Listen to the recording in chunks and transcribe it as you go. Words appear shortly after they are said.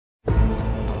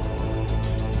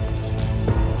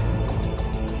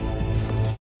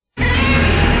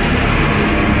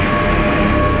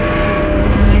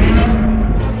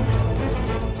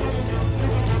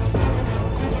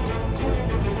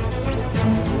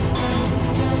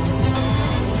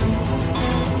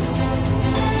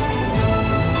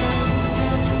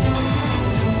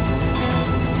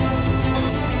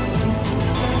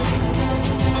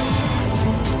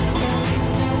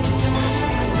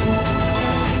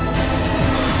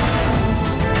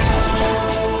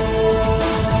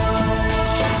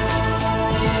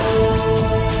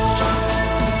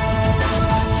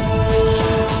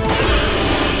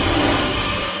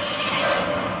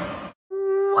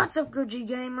up,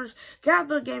 GojiGamers?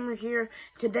 Godzilla Gamer here.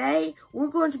 Today, we're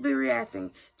going to be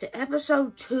reacting to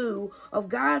episode 2 of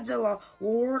Godzilla,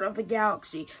 Lord of the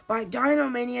Galaxy by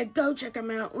DINOMANIA. Go check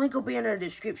them out. Link will be in the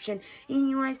description.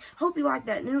 Anyways, hope you like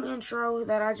that new intro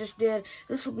that I just did.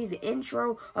 This will be the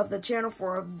intro of the channel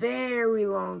for a very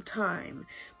long time.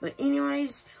 But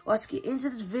anyways, let's get into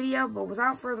this video. But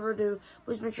without further ado,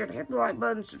 please make sure to hit the like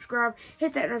button, subscribe,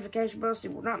 hit that notification bell so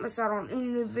you will not miss out on any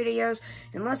new videos.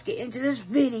 And let's get into this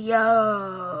video.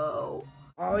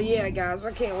 Oh yeah, guys,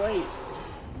 I can't wait.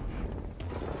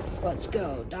 Let's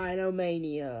go,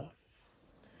 DINOMANIA.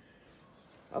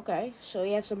 Okay, so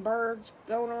you have some birds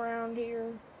going around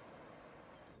here.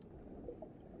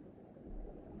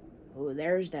 Oh,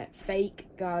 there's that fake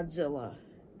Godzilla.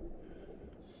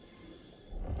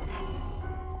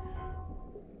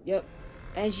 Yep,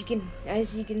 as you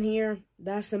can hear,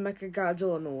 that's the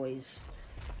Mechagodzilla noise.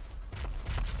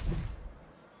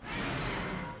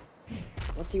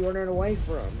 What's he running away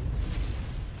from?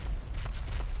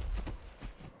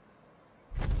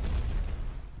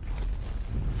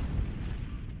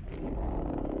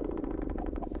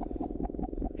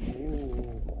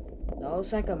 Ooh, that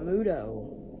looks like a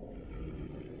Muto.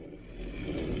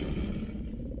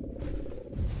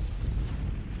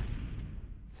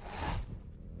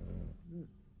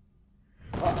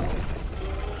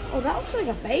 Oh, that looks like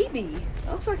a baby.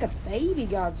 That looks like a baby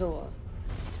Godzilla.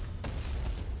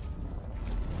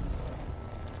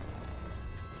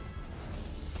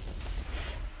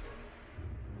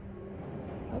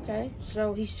 Okay,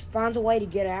 so he finds a way to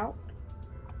get out.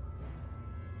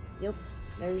 Yep,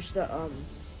 there's the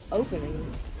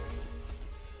opening.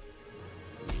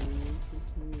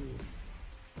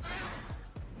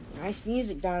 Nice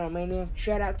music, DINOMANIA.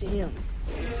 Shout out to him.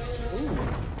 Ooh.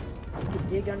 You can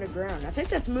dig underground. I think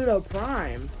that's Muto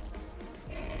Prime.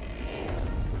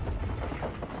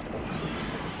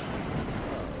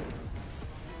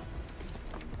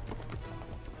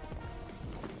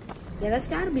 Yeah, that's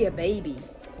gotta be a baby.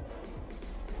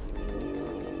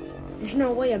 There's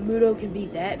no way a Muto can be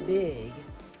that big.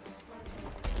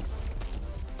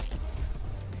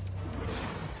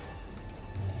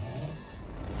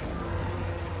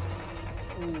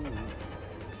 Ooh.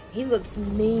 He looks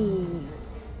mean.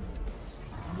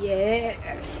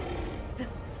 Yeah.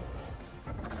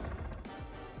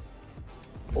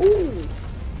 Ooh.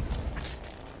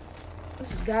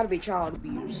 This has got to be child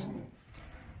abuse.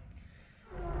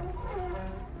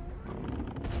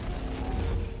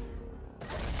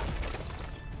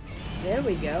 There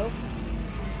we go.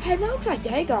 Hey, that looks like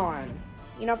Dagon.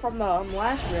 You know, from the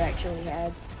last reaction we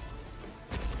had.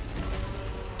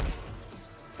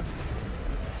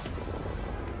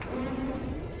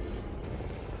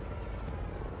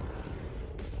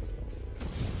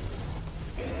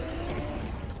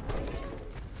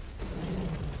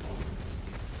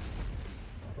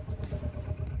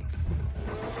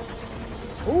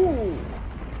 Ooh.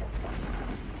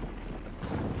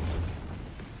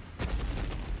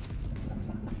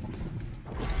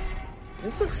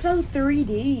 This looks so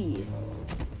 3D.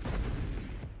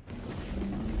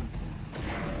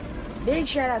 Big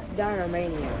shout out to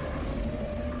DINOMANIA.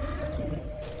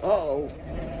 Uh-oh.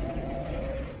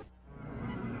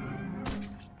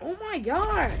 Oh my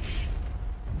gosh.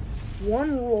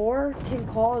 One roar can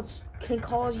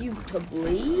cause you to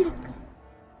bleed?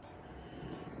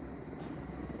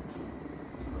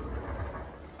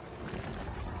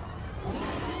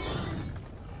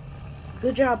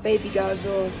 Good job, baby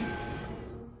Godzilla.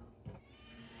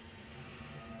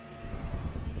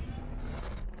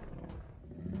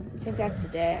 I think that's the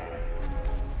dad.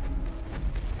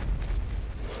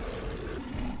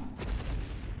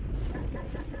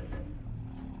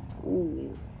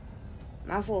 Ooh.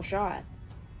 Nice little shot.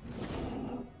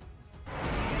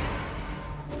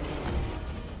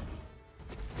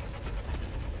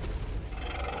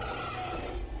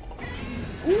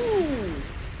 Ooh.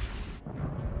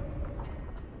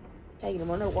 Taking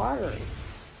him underwater.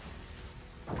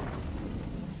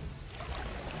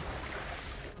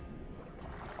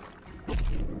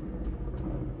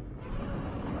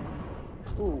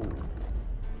 Ooh.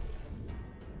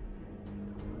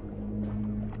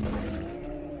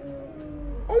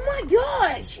 Oh my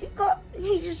gosh!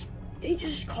 He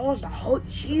just caused a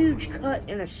huge cut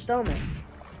in his stomach.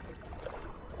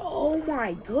 Oh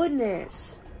my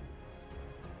goodness.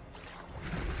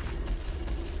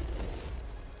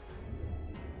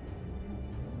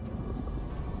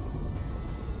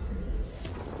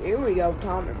 Here we go,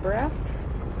 atomic breath.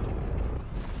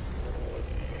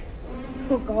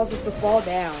 Will cause it to fall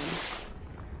down.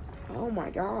 Oh my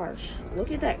gosh.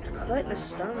 Look at that cut in the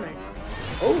stomach.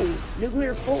 Oh,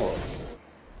 nuclear force.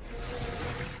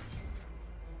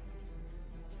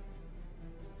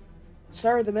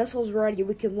 Sir, the missile's ready.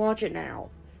 We can launch it now.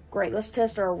 Great, let's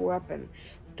test our weapon.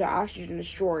 The oxygen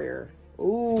destroyer.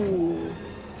 Ooh.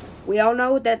 We all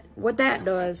know what that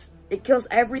does. It kills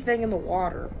everything in the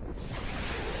water.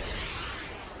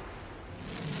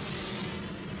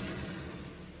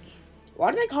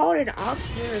 Why do they call it an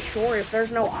oxygen destroyer if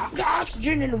there's no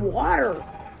oxygen in the water?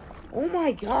 Oh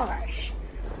my gosh.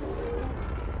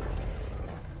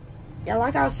 Yeah,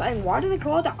 like I was saying, why do they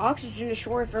call it the oxygen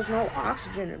destroyer if there's no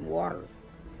oxygen in water?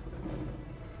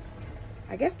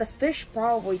 I guess the fish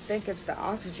probably think it's the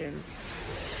oxygen.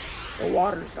 The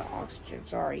water's the oxygen,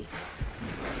 sorry.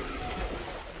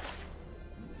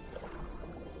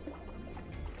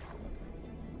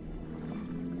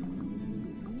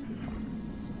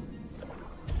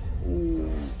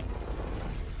 Ooh.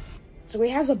 So he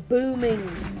has a booming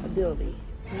ability,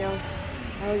 you know,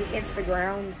 how he hits the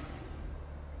ground.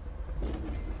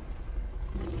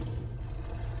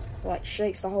 Like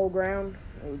shakes the whole ground.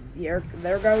 There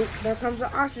comes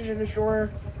the oxygen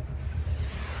destroyer.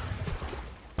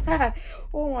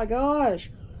 Oh my gosh.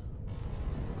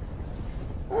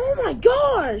 Oh my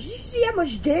gosh. Did you see how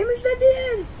much damage that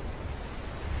did?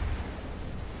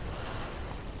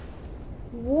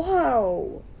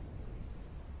 Whoa.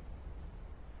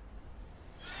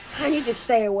 I need to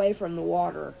stay away from the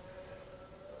water.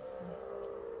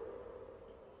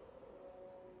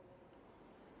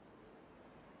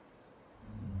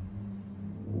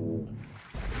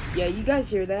 Yeah, you guys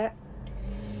hear that?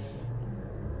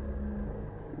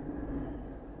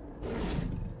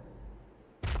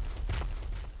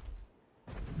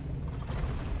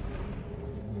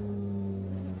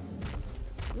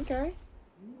 Okay.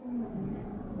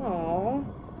 Aww.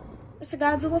 It's a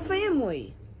Godzilla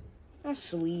family. That's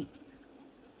sweet.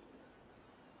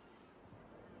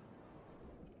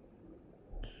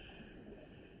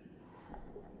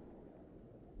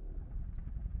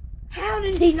 How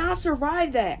did he not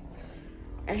survive that?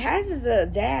 And how did the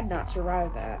dad not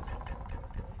survive that?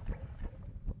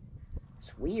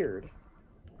 It's weird.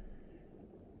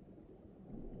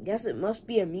 Guess it must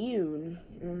be immune.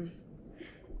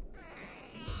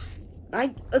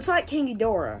 It's like King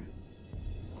Ghidorah.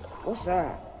 What's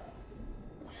that?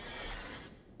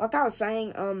 Like I was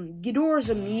saying, Ghidorah's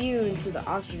immune to the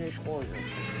oxygen destroyer.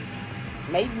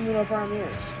 Maybe you know what problem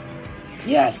is.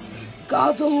 Yes!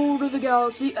 Godzilla Lord of the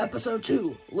Galaxy, Episode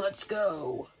 2. Let's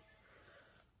go.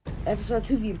 Episode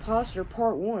 2, The Imposter,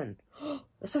 Part 1.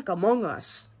 It's like Among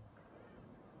Us.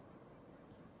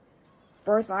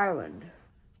 Birth Island.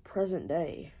 Present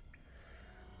day.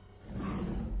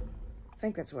 I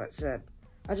think that's what it said.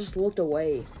 I just looked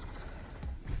away.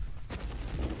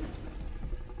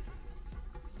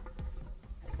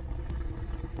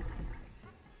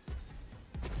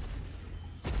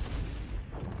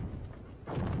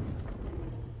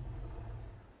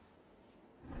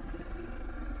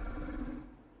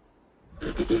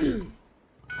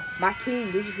 My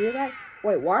king, did you hear that?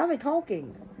 Wait, why are they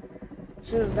talking?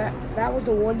 So that was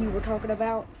the one you were talking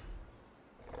about?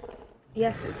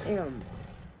 Yes, it's him.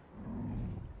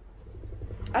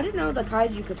 I didn't know the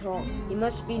kaiju could talk. He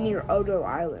must be near Odo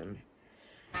Island.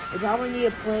 We probably need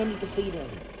a plan to defeat him.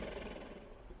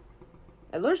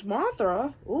 And there's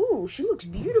Mothra. Ooh, she looks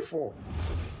beautiful.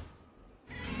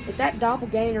 If that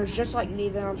doppelganger is just like me,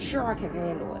 then I'm sure I can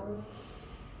handle it.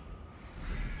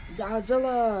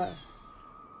 Godzilla.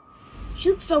 She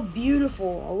looks so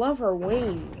beautiful. I love her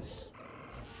wings.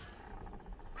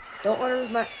 Don't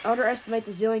underestimate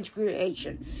the Zillion's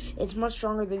creation. It's much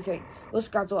stronger than you think.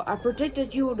 Listen, Godzilla, I predict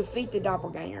that you will defeat the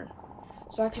doppelganger.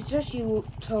 So I suggest you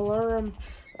to lure him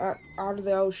out of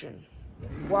the ocean.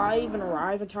 Will I even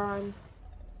arrive in time?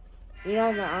 You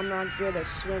know that I'm not good at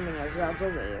swimming as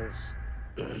Godzilla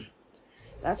is.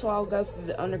 That's why I'll go through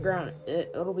the underground.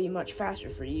 It'll be much faster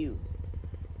for you.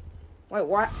 Wait,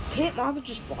 why can't Mothra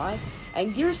just fly?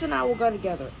 And Gears and I will go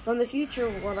together. From the future,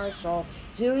 what I saw,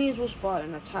 Zillions will spot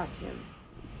and attack him.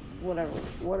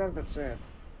 Whatever it said.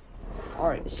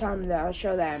 Alright, it's time to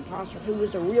show that imposter who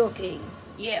is the real king.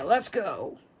 Yeah, let's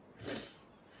go.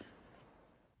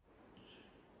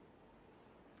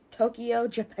 Tokyo,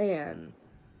 Japan.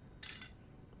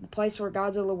 The place where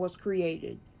Godzilla was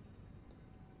created.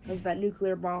 There's that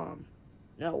nuclear bomb.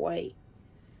 No, wait.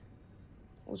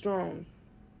 What's wrong?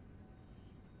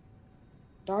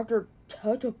 Dr.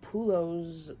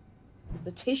 Totopoulos,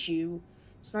 the tissue,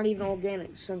 it's not even organic,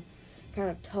 it's some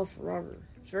kind of tough rubber.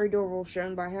 It's very durable,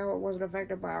 shown by how it wasn't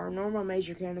affected by our normal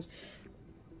major cannons.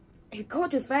 It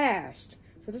got too fast.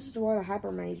 So this is why the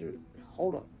hyper major.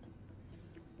 Hold up.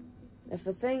 If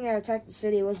the thing that attacked the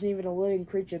city wasn't even a living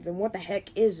creature, then what the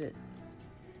heck is it?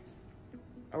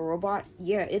 A robot?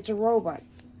 Yeah, it's a robot.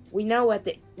 we know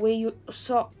we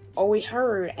saw, or we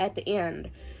heard at the end,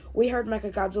 we heard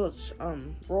Mechagodzilla's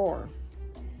roar.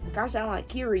 It kind of sounded like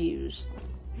Kiryu's.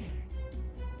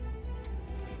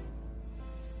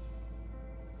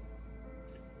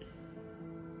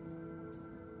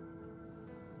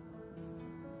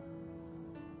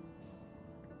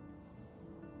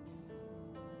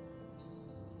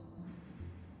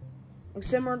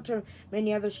 Similar to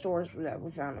many other stores that we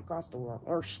found across the world.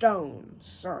 Or stones,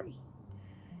 sorry.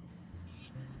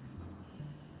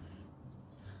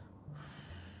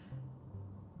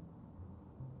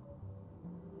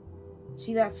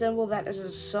 See that symbol? That is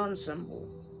a sun symbol.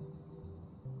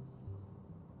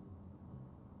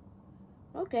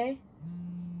 Okay.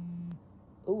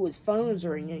 Ooh, his phone's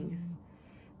ringing.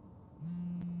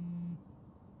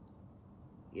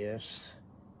 Yes.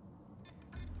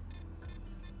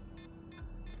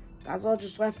 Godzilla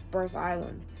just left Birth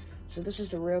Island. So this is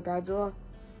the real Godzilla.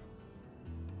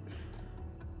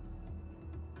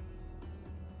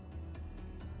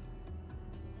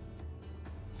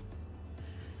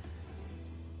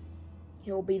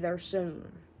 He'll be there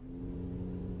soon.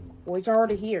 Well, he's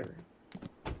already here.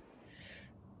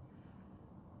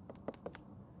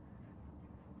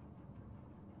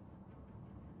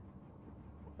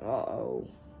 Uh-oh.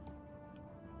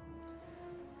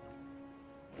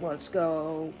 Let's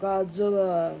go,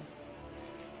 Godzilla.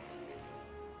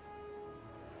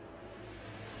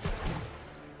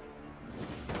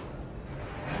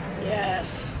 Yes.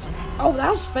 Oh,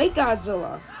 that was fake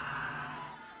Godzilla.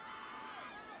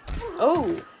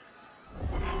 Oh.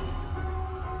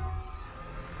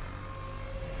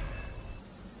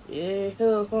 Yeah,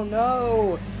 oh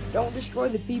no. Don't destroy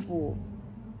the people.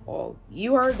 Oh,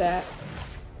 you heard that.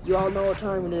 You all know what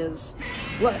time it is.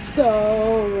 Let's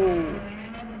go.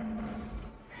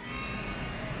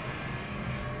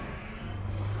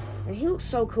 And he looks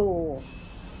so cool.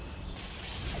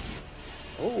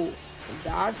 Oh, he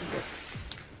dodged it.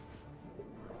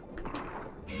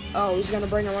 Oh, he's gonna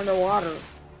bring him underwater.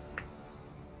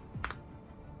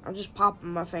 I'm just popping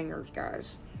my fingers,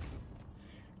 guys.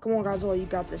 Come on, Godzilla, you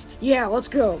got this. Yeah, let's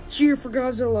go. Cheer for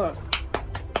Godzilla.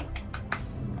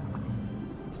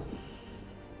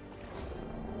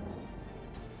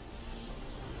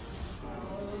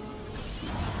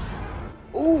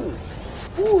 Ooh.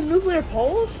 Ooh, nuclear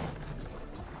pulse?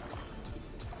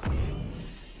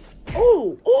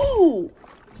 Oh, ooh!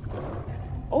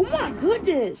 Oh my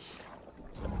goodness!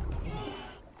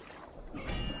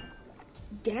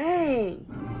 Dang!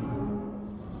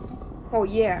 Oh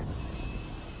yeah,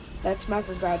 that's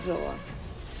Mechagodzilla.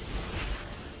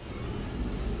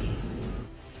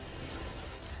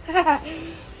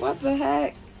 What the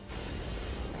heck?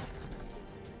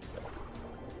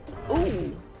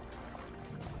 Ooh!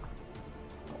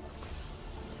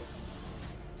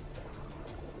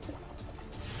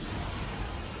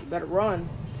 Better run.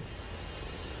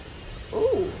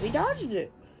 Ooh, we dodged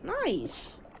it.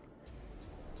 Nice.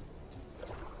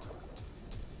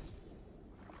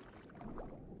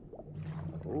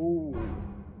 Ooh.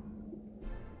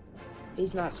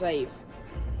 He's not safe.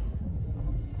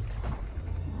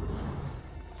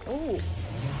 Ooh.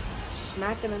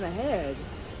 Smacked him in the head.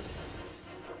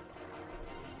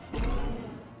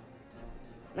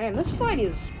 Man, this fight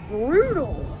is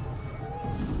brutal.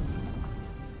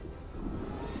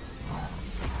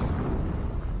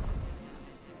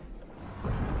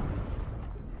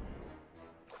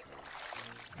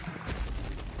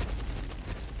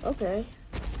 Okay.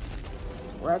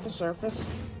 We're at the surface.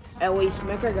 At least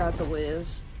Mechagodzilla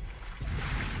is.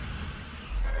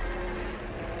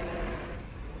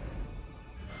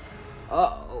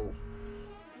 Uh-oh.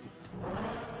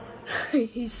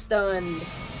 He's stunned.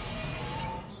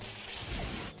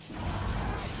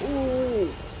 Ooh.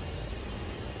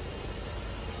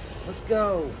 Let's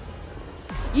go.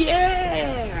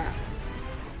 Yeah!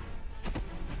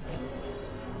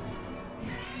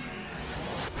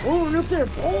 Oh, nuclear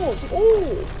balls!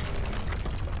 Oh!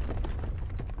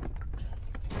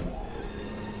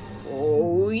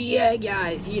 Oh, yeah,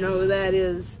 guys. You know who that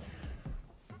is.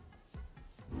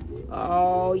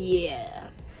 Oh, yeah.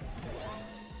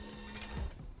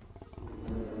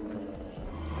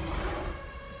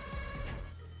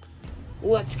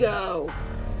 Let's go.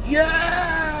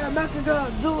 Yeah!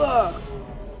 Mechagodzilla!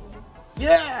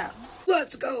 Yeah!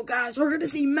 Let's go, guys. We're going to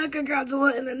see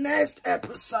Mechagodzilla in the next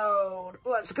episode.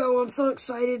 Let's go. I'm so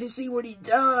excited to see what he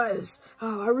does.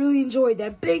 Oh, I really enjoyed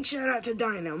that. Big shout out to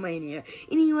DINOMANIA.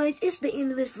 Anyways, it's the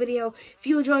end of this video. If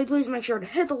you enjoyed, please make sure to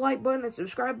hit the like button and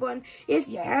subscribe button if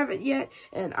you haven't yet.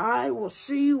 And I will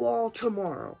see you all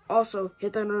tomorrow. Also,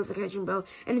 hit that notification bell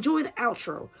and enjoy the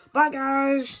outro. Bye,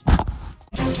 guys.